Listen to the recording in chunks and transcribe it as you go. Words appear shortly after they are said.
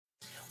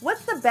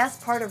What's the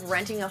best part of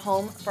renting a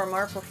home from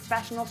our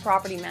professional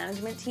property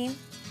management team?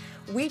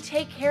 We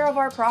take care of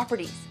our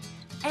properties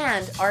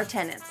and our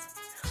tenants.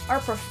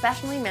 Our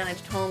professionally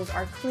managed homes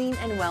are clean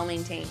and well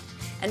maintained.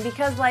 And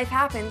because life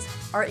happens,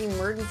 our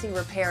emergency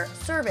repair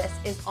service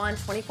is on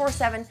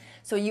 24/7,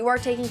 so you are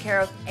taken care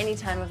of any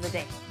time of the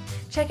day.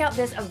 Check out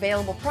this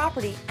available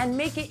property and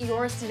make it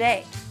yours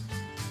today.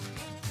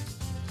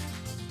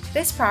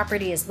 This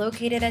property is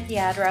located at the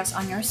address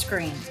on your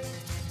screen.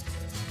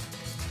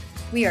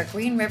 We are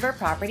Green River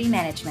Property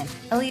Management,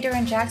 a leader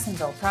in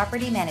Jacksonville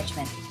property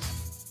management.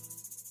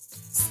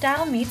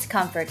 Style meets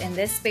comfort in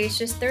this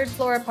spacious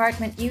third-floor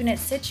apartment unit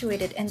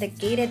situated in the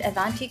gated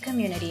Avanti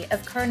community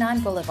of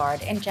Kernan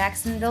Boulevard in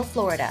Jacksonville,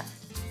 Florida,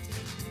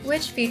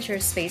 which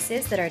features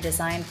spaces that are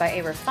designed by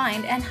a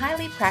refined and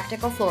highly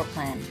practical floor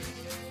plan.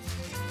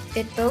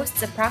 It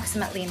boasts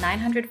approximately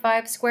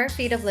 905 square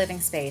feet of living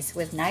space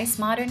with nice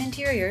modern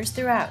interiors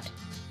throughout.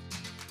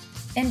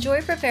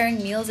 Enjoy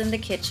preparing meals in the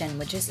kitchen,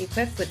 which is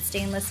equipped with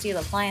stainless steel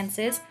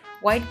appliances,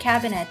 white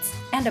cabinets,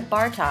 and a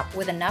bar top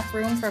with enough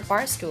room for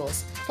bar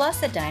stools,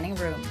 plus a dining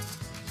room.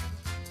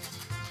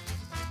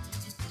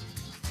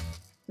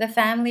 The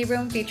family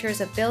room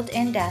features a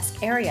built-in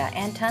desk area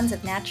and tons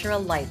of natural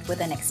light with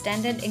an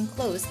extended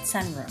enclosed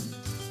sunroom.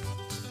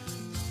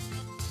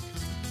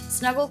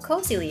 Snuggle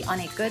cozily on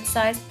a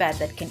good-sized bed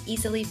that can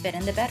easily fit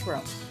in the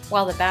bedroom,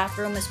 while the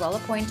bathroom is well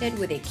appointed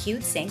with a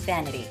cute sink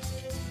vanity.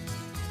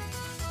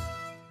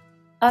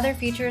 Other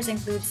features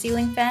include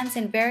ceiling fans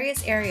in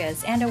various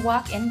areas and a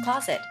walk-in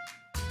closet.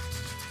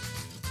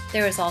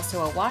 There is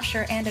also a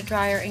washer and a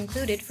dryer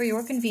included for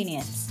your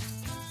convenience.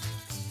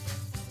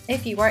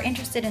 If you are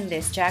interested in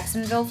this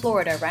Jacksonville,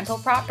 Florida rental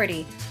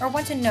property or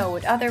want to know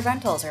what other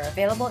rentals are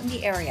available in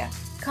the area,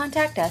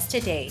 contact us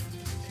today.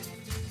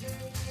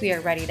 We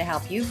are ready to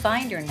help you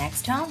find your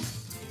next home.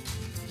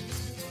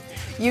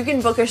 You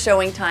can book a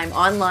showing time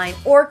online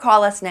or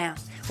call us now.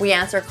 We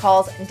answer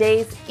calls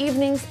days,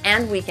 evenings,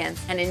 and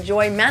weekends and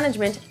enjoy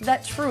management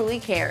that truly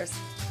cares.